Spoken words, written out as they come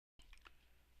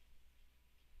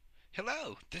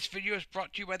Hello, this video is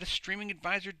brought to you by the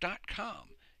StreamingAdvisor.com,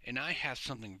 and I have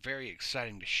something very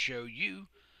exciting to show you,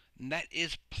 and that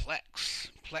is Plex.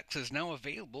 Plex is now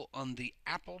available on the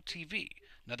Apple TV.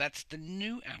 Now that's the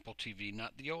new Apple TV,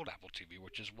 not the old Apple TV,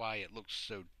 which is why it looks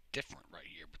so different right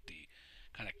here with the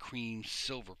kind of cream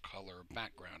silver color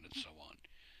background and so on.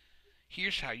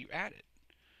 Here's how you add it.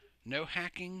 No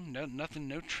hacking, no nothing,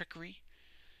 no trickery.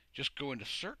 Just go into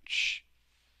search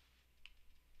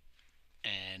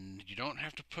and you don't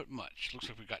have to put much. Looks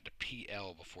like we got the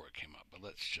PL before it came up, but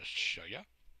let's just show you.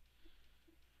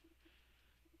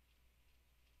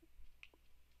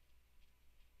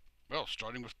 Well,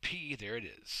 starting with P, there it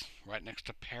is, right next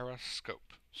to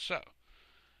Periscope. So,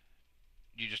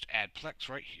 you just add Plex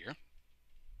right here,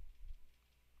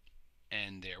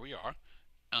 and there we are.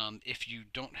 If you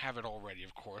don't have it already,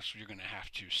 of course, you're going to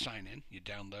have to sign in. You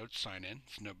download, sign in.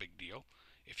 It's no big deal.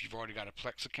 If you've already got a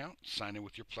Plex account, sign in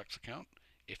with your Plex account.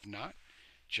 If not,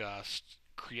 just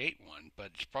create one,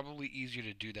 but it's probably easier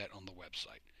to do that on the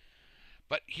website.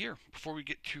 But here, before we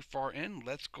get too far in,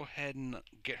 let's go ahead and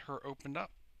get her opened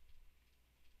up.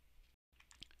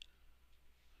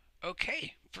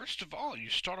 Okay, first of all, you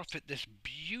start off at this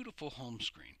beautiful home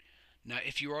screen. Now,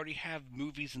 if you already have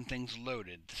movies and things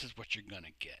loaded, this is what you're going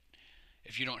to get.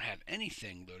 If you don't have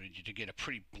anything loaded, you get a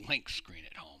pretty blank screen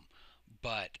at home.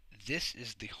 But this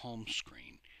is the home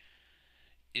screen.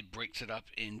 It breaks it up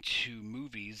into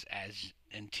movies as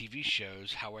and TV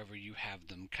shows, however you have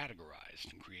them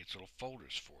categorized, and creates little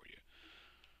folders for you.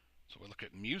 So we look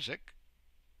at music.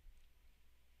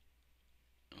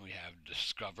 And we have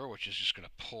Discover, which is just going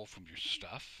to pull from your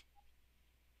stuff.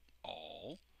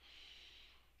 All.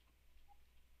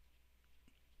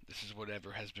 This is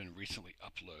whatever has been recently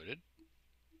uploaded.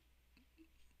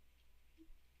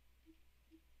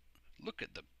 Look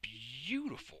at the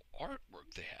beautiful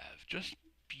artwork they have. Just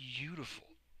beautiful.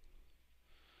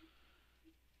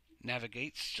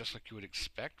 Navigates just like you would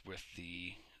expect with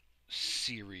the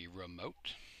Siri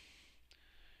remote.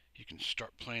 You can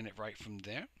start playing it right from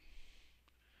there.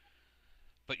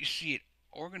 But you see, it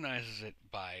organizes it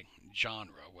by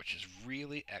genre, which is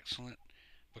really excellent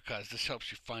because this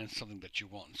helps you find something that you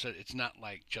want. So it's not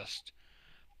like just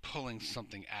pulling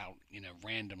something out,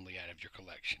 randomly out of your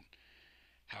collection.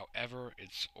 However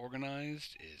it's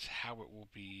organized is how it will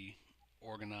be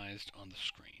organized on the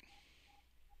screen.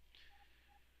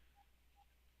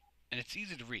 And it's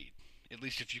easy to read, at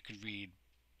least if you can read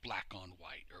black on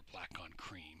white or black on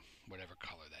cream, whatever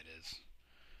color that is.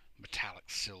 Metallic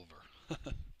silver.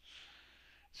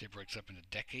 So it breaks up into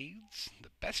decades, the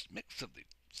best mix of the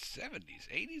 70s,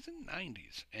 80s, and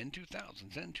 90s, and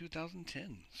 2000s, and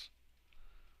 2010s.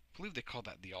 I believe they call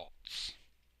that the alts.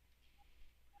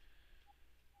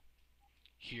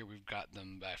 Here we've got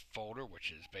them by folder,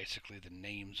 which is basically the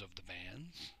names of the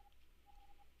bands.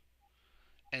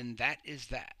 And that is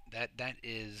that. That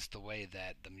is the way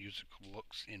that the music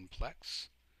looks in Plex.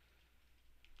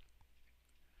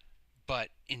 But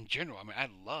in general, I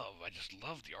just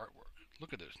love the artwork.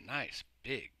 Look at those nice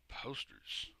big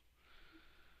posters.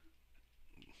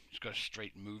 It's got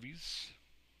straight movies.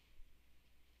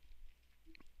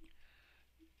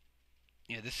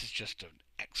 This is just an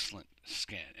excellent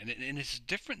scan, and it's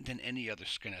different than any other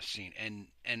scan I've seen.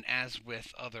 And as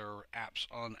with other apps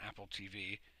on Apple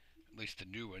TV, at least the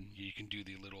new one, you can do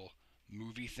the little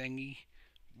movie thingy.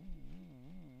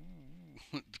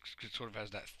 It sort of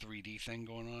has that 3D thing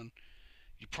going on.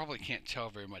 You probably can't tell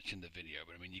very much in the video,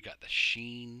 but you got the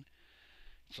sheen.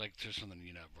 It's like there's something,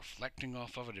 reflecting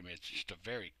off of it. It's just a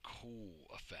very cool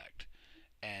effect.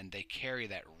 And they carry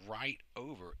that right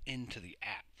over into the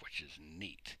app, which is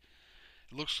neat.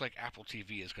 It looks like Apple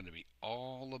TV is going to be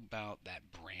all about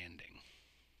that branding.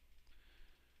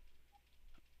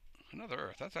 Another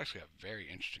Earth. That's actually a very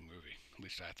interesting movie. At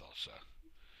least I thought so.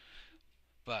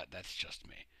 But that's just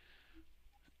me.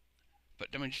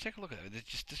 But just take a look at it.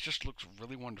 This just looks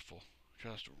really wonderful.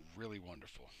 Just really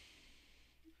wonderful.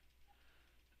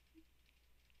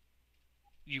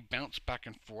 You bounce back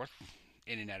and forth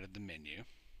in and out of the menu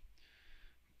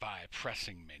by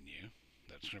pressing menu.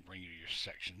 That's going to bring you to your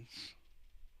sections.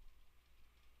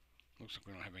 Looks like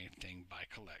we don't have anything by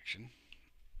collection.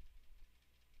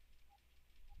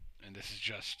 And this is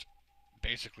just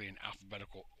basically an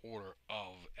alphabetical order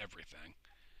of everything.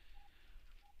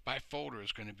 By folder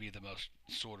is going to be the most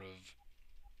sort of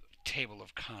table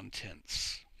of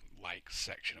contents like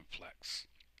section of Plex,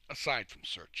 aside from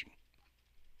searching.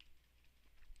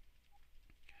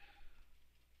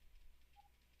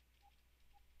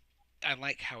 I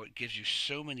like how it gives you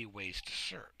so many ways to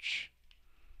search.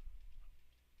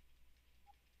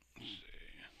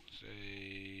 Let's see,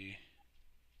 say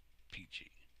PG.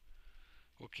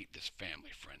 keep this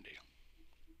family friendly.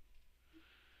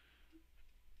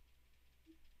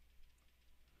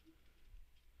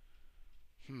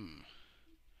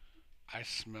 I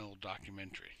smell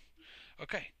documentary.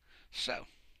 Okay, so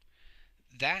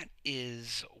that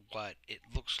is what it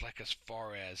looks like as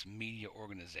far as media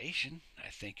organization. I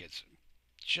think it's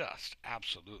just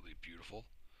absolutely beautiful.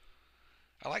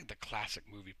 I like the classic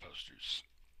movie posters.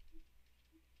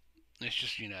 It's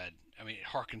just, I mean, it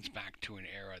harkens back to an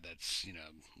era that's,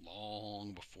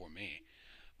 long before me.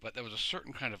 But there was a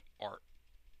certain kind of art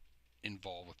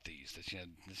involved with these that's,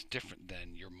 that's different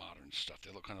than your modern stuff.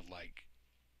 They look kind of like,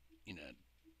 you know,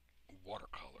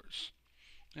 watercolors.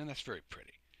 And that's very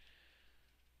pretty.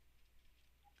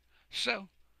 So,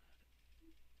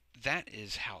 that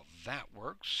is how that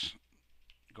works.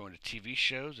 Going to TV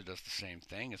shows, it does the same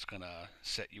thing. It's going to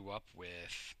set you up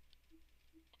with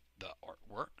the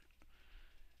artwork.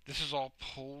 This is all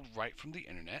pulled right from the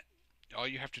internet. All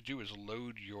you have to do is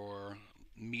load your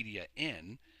media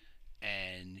in,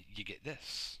 and you get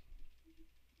this.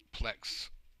 Plex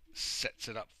sets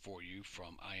it up for you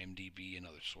from IMDb and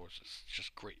other sources. It's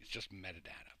just great. It's just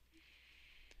metadata.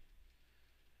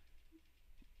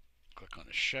 Click on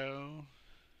a show.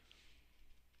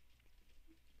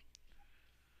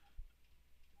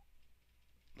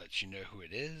 Lets you know who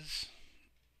it is.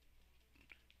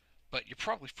 But you're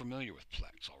probably familiar with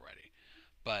Plex already.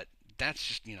 But that's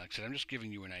just, like I said, I'm just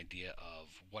giving you an idea of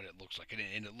what it looks like.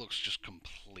 And it looks just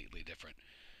completely different.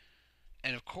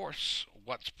 And of course,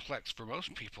 what's Plex for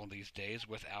most people these days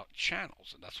without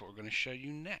channels? And that's what we're going to show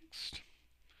you next.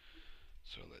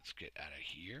 So let's get out of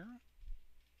here.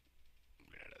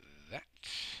 Get out of that.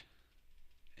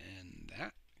 And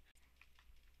that.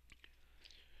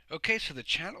 Okay, so the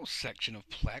channels section of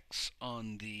Plex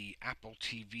on the Apple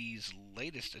TV's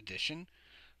latest edition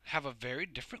have a very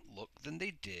different look than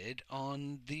they did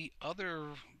on the other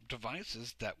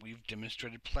devices that we've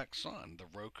demonstrated Plex on,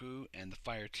 the Roku and the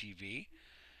Fire TV.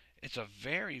 It's a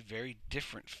very, very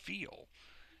different feel.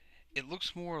 It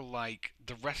looks more like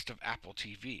the rest of Apple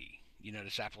TV. You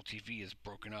notice Apple TV is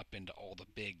broken up into all the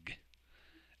big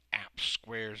app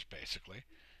squares, basically.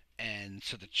 And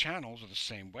so the channels are the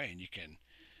same way, and you can,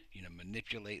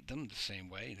 manipulate them the same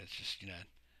way. And it's just,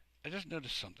 I just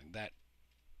noticed something. That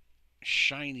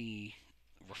shiny,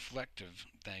 reflective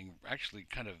thing actually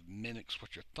kind of mimics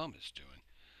what your thumb is doing.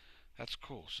 That's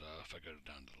cool. So if I go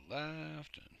down to the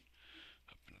left and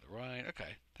up and to the right,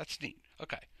 okay, that's neat.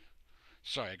 Okay,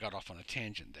 sorry I got off on a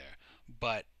tangent there,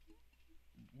 but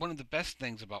one of the best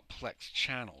things about Plex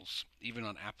channels, even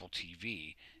on Apple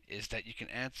TV, is that you can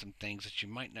add some things that you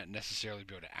might not necessarily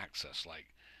be able to access, like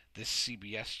this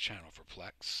CBS channel for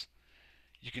Plex.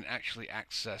 You can actually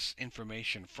access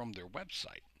information from their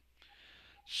website.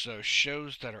 So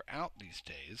shows that are out these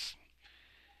days,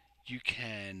 you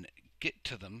can get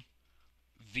to them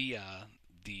via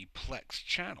the Plex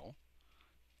channel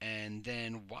and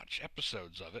then watch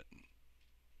episodes of it.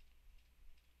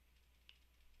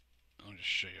 I'll just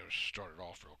show you how to start it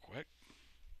off real quick.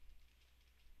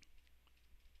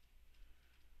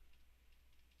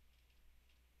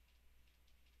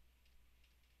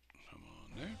 Come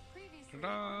on there.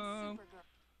 Ta-da!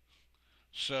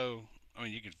 So, I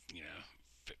mean, you could,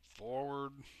 fit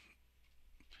forward.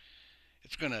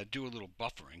 It's gonna do a little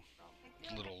buffering,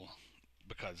 a little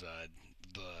because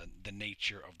the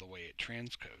nature of the way it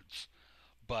transcodes.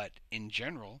 But in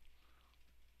general,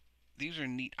 these are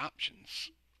neat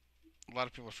options. A lot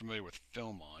of people are familiar with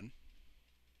Film On.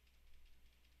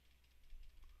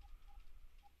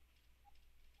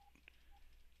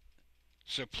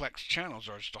 So Plex channels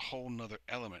are just a whole nother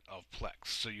element of Plex.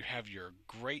 So you have your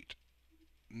great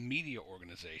media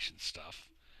organization stuff,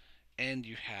 and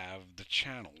you have the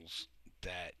channels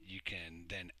that you can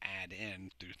then add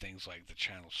in through things like the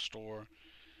channel store,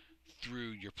 through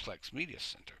your Plex Media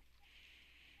Center.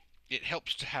 It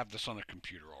helps to have this on a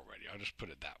computer already. I'll just put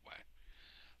it that way.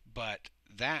 But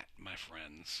that, my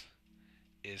friends,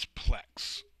 is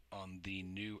Plex on the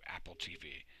new Apple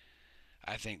TV.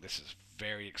 I think this is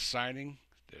very exciting.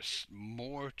 There's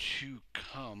more to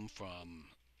come from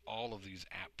all of these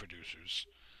app producers,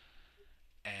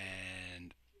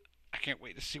 and I can't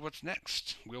wait to see what's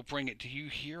next. We'll bring it to you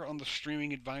here on the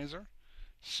Streaming Advisor,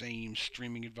 same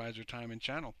Streaming Advisor time and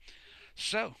channel.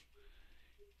 So,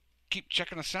 keep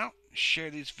checking us out, share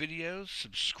these videos,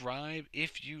 subscribe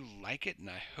if you like it, and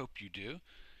I hope you do.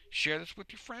 Share this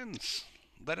with your friends.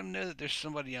 Let them know that there's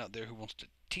somebody out there who wants to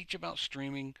teach about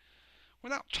streaming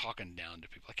without talking down to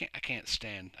people. I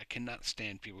cannot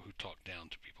stand people who talk down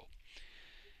to people.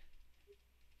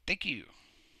 Thank you,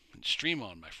 and stream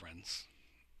on, my friends.